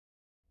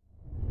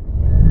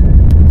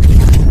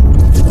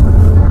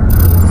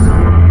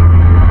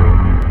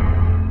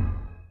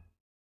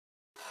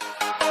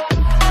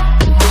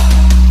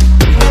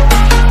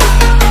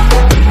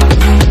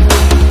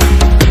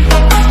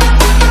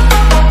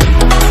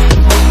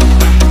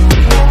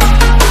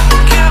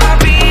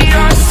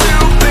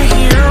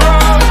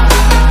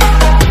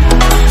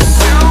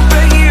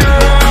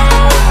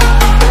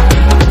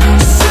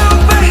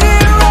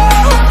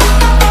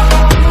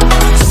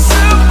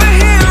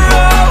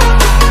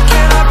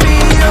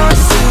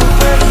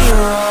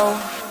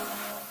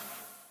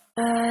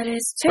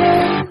It's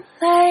too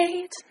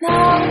late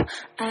now.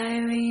 I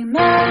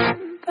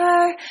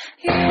remember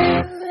you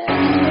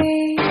and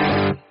me,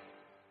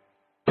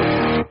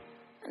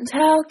 and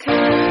how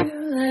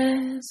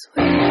careless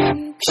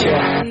we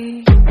could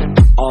be.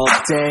 All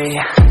day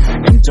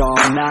and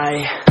all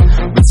night,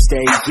 we'd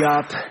stay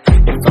up,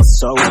 it felt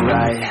so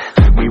right.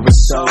 We were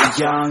so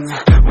young,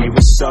 we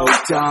were so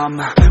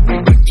dumb. We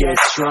would get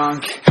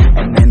drunk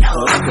and then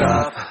hook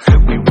up.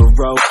 We were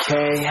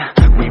okay,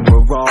 we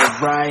were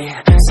alright,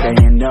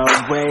 staying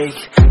awake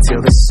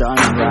till the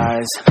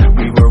sunrise.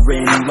 We were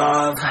in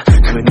love,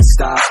 couldn't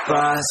stop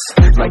us,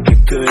 like a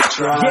good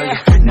drug,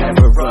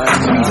 never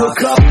enough. We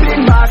hook up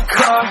in my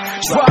car,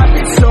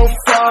 driving so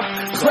far,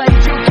 play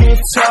your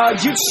guitar,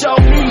 you show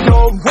me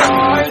your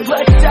heart,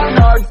 let down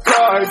our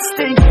guards,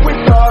 think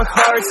with our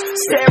hearts,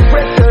 stare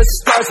at the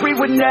stars. We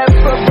were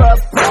never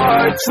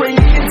apart,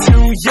 drinking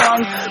too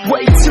young,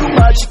 way too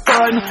much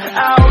fun,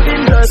 out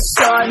in the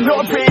sun,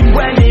 hoping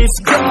when it's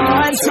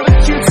gone. Took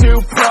you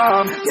to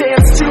prom,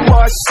 dance to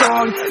our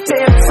song,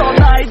 dance all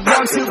night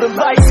long till the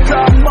lights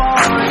come on.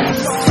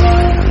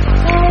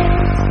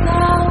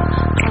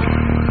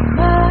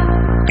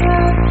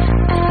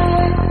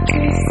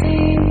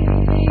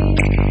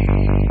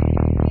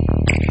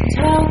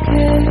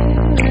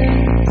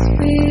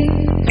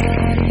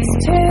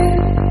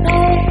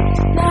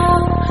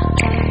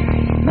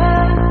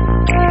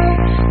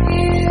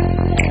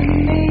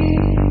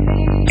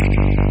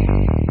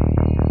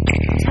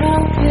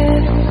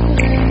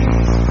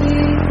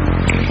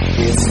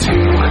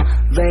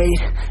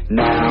 Late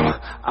now,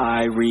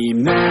 I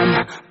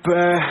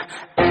remember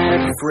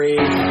everything,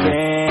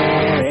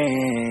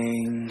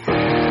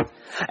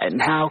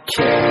 and how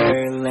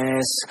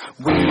careless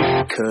we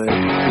could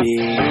be,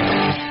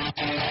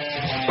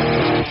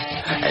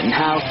 and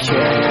how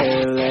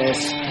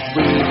careless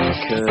we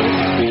could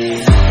be,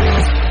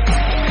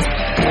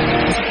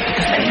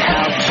 and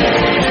how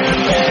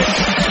careless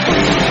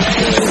we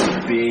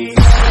could be.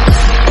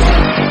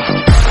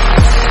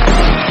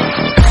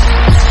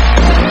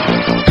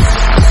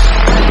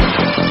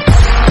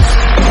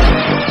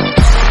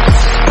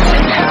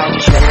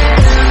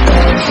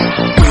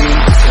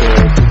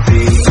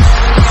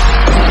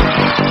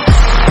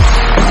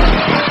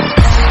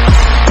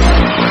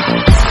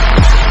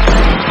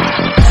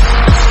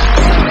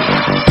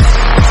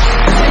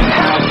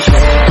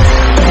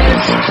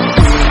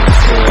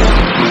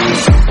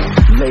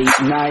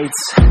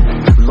 Nights,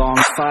 long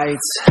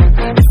fights,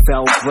 it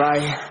felt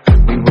right,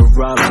 we were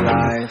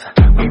alive.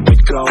 We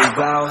would go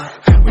out,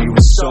 we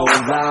were so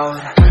loud,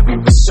 we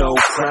were so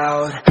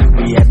proud,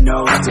 we had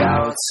no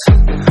doubts.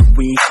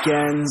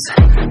 Weekends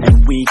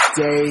and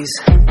weekdays,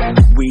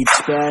 we'd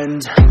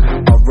spend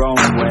our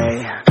own way.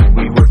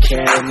 We were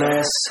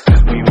careless,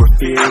 we were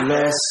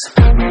fearless,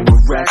 we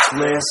were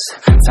reckless,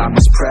 time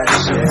was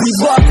precious. We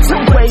loved to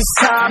waste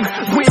time,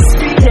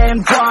 whiskey and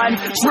wine,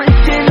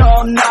 drinking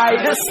all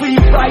night,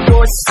 asleep by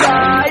your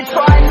side.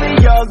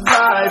 Finally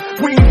alive,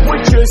 we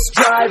would just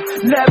drive,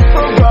 never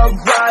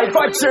arrive.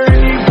 Our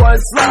journey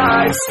was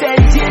live,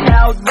 staying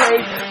out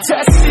late,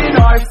 testing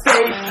our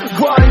fate,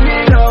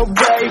 running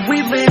away.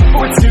 We live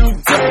for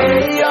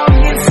today,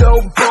 young and so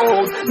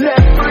bold,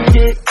 never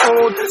get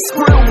old.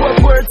 Screw what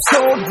we're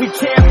told, we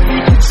can't be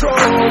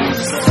controlled.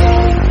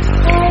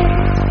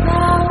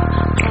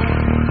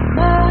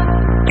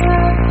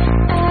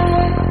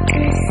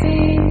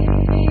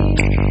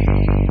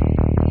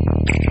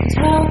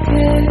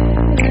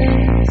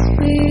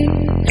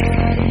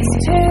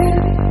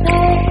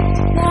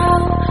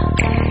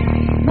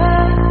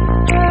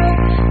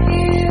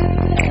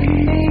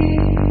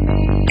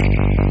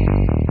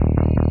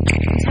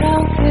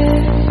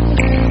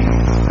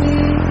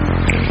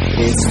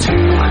 It's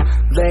too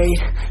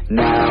late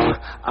now,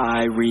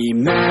 I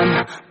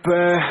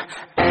remember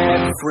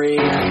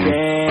everything,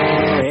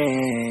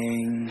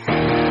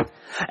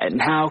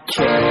 and how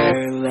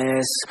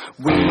careless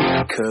we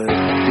could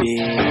be,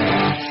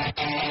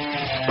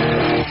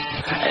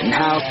 and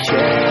how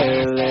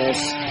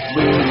careless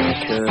we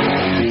could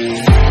be,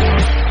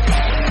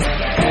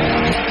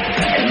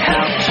 and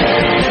how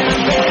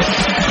careless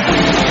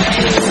we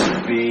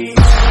could be.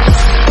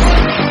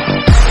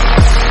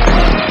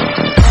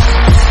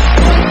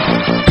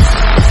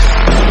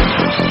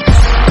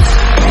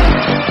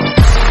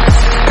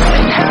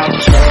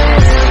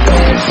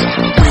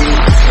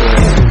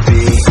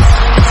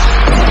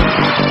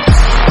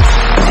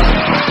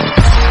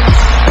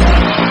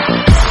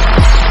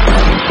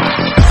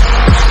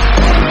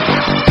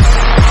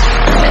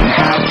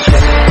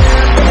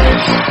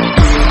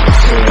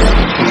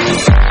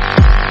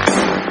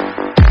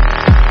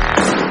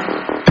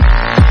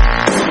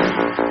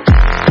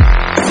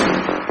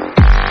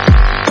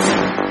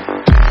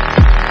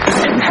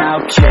 How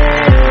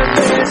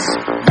careless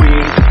we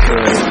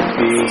could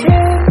be.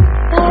 Too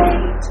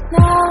late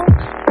now,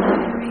 I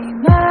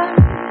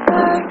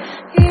remember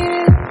you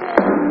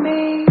and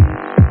me.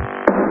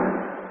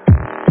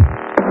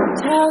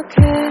 How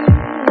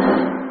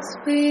careless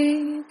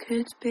we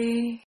could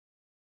be.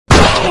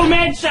 Oh,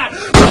 man, shot!